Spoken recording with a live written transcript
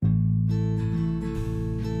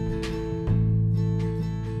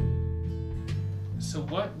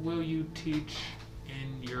what will you teach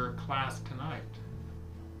in your class tonight?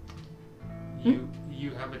 You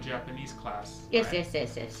have a Japanese class. Yes, right?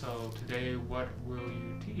 yes. So today, what will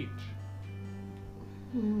you teach?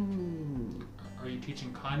 Are you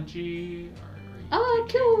teaching kanji? Are you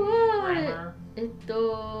teaching grammar?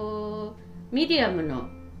 ミディアムの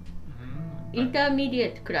インターミディエ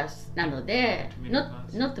ットクラスなので、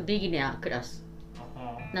not beginner クラス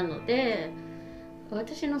なので、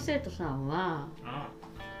私の生徒さんは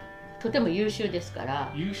とても優秀ですか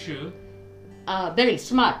ら。優秀？Very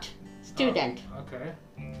smart student。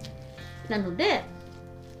なので、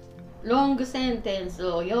ロングセンテンス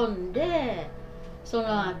を読んで、そ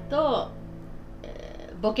の後、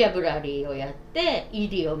ボキャブラリーをやって、イ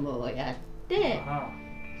ディオムをやって、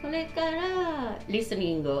それからリス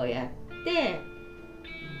ニングをやって、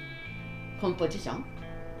コンポジション。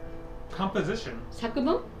作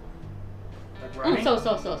文？そう。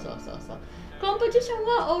コンポジション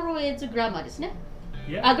は always グラマーですね。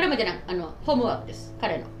グラマーじゃない、ホームワークです、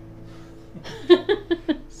彼の。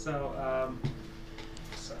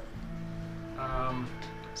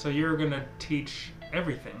So you're gonna teach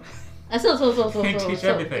everything. そう。Teach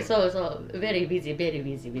everything. そう。Very busy. It's a very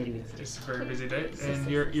busy day.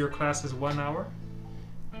 And your class is 1 hour?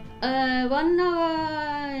 1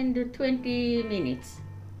 hour and 20 minutes.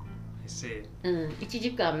 I see. 1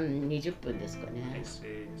時間20分ですかね。I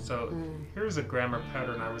see. So here's a grammar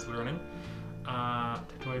pattern I was learning.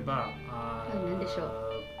 例えば、何でしょう。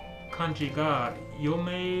漢字が読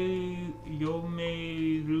め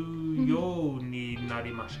るようにな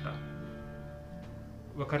りました。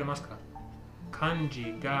わかりますか？漢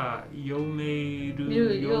字が読め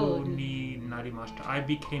るようになりました。I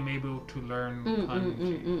became able to learn 漢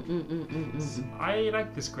字。I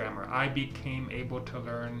like this grammar. I became able to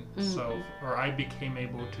learn so, or I became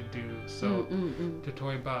able to do so. 例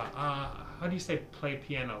えば、how do you say play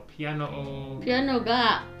piano? ピアノ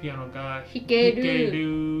が弾け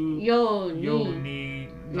るように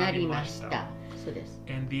なりました。そうです。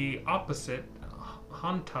And the opposite,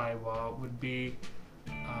 反対は would be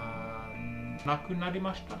なくなり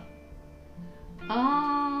ました。Where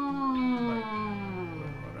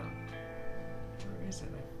is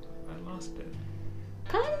it? I lost it.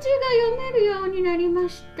 漢字が読めるようになりま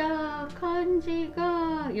した。漢字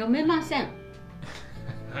が読めません。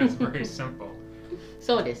That's very simple.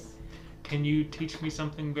 そうです。Can you teach me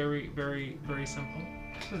something very simple?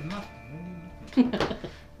 This is nothing.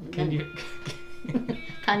 Can you?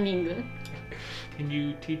 カンニング。Can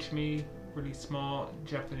you teach me really small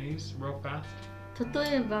Japanese real fast?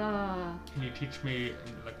 例えば。Can you teach me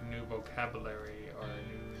like a new vocabulary or a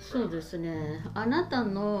new? そうですね。あなた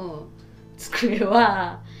の机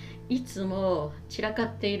はいつも散らか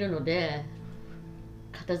っているので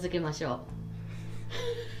片付けましょう。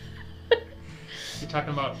You're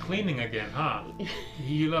talking about cleaning again, huh?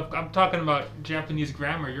 I'm talking about Japanese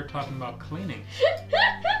grammar. You're talking about cleaning.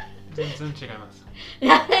 全然違います。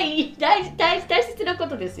大切なこ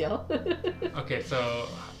とですよ。Okay, so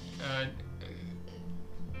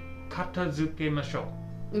片付けましょ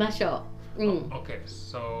う。Okay,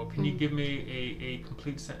 so can you give me a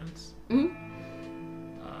complete sentence? 例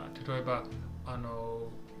えば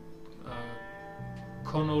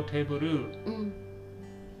このテーブル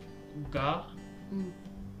が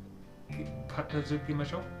片付けま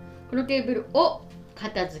しょう。このテーブルを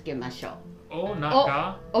片付けましょう。オ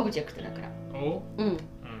ブジェクトだから。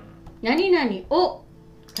何々を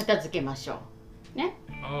片付けましょう。ね。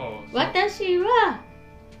私は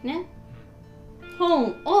ね、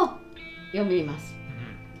本を読みます。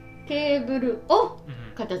テーブルを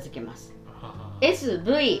片付けます。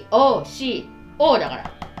SVOCO だか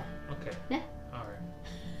ら。ね。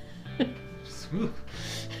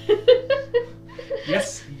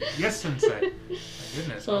Yes, Sensei.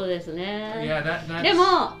 そうですね。Yeah, で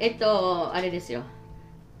も、あれですよ。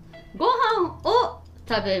ご飯を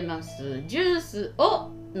食べます。ジュースを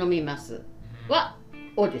飲みます。は、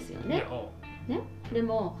おですよね。ね。で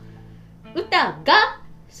も、歌が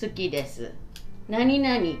好きです。何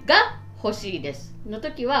々が欲しいです。の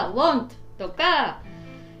時は、want とか、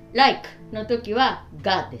like の時は、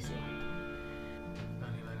がですよ。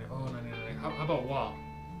How about wa?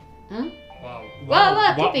 わ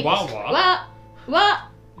はトピックス。は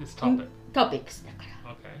トピックスだか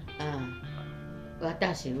ら。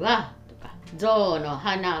私はとか、象の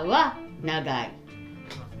花は長い。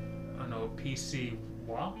PC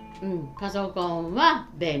は？パソコンは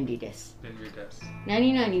便利です。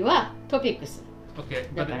何々はトピックス。Okay,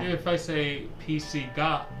 but if I say PC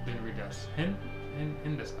が便利です、変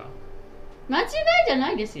ですか？間違いじゃな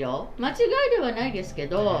いですよ。間違いではないですけ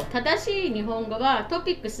ど、正しい日本語はト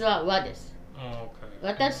ピックスは和です。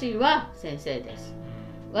私は先生です。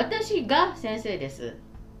私が先生です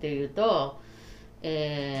っていうと、そ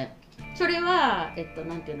れは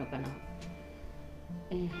なんていうのかな、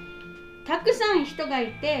たくさん人が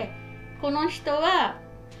いて、この人は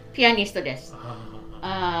ピアニストです。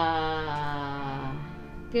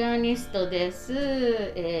ピアニストです。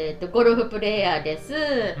ゴルフプレイヤーです。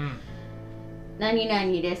何々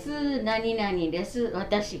です。何々です。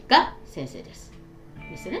私が先生です。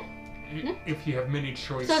ですね。If you have many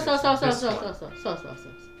choices. そうそうそうそうそうそうそうそうそう。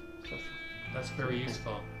That's very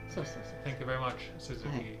useful. そうそうそう。Thank you very much,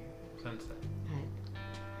 Suzuki Sensei.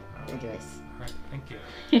 大丈夫です。Alright, thank you.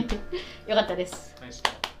 よかったです。Nice.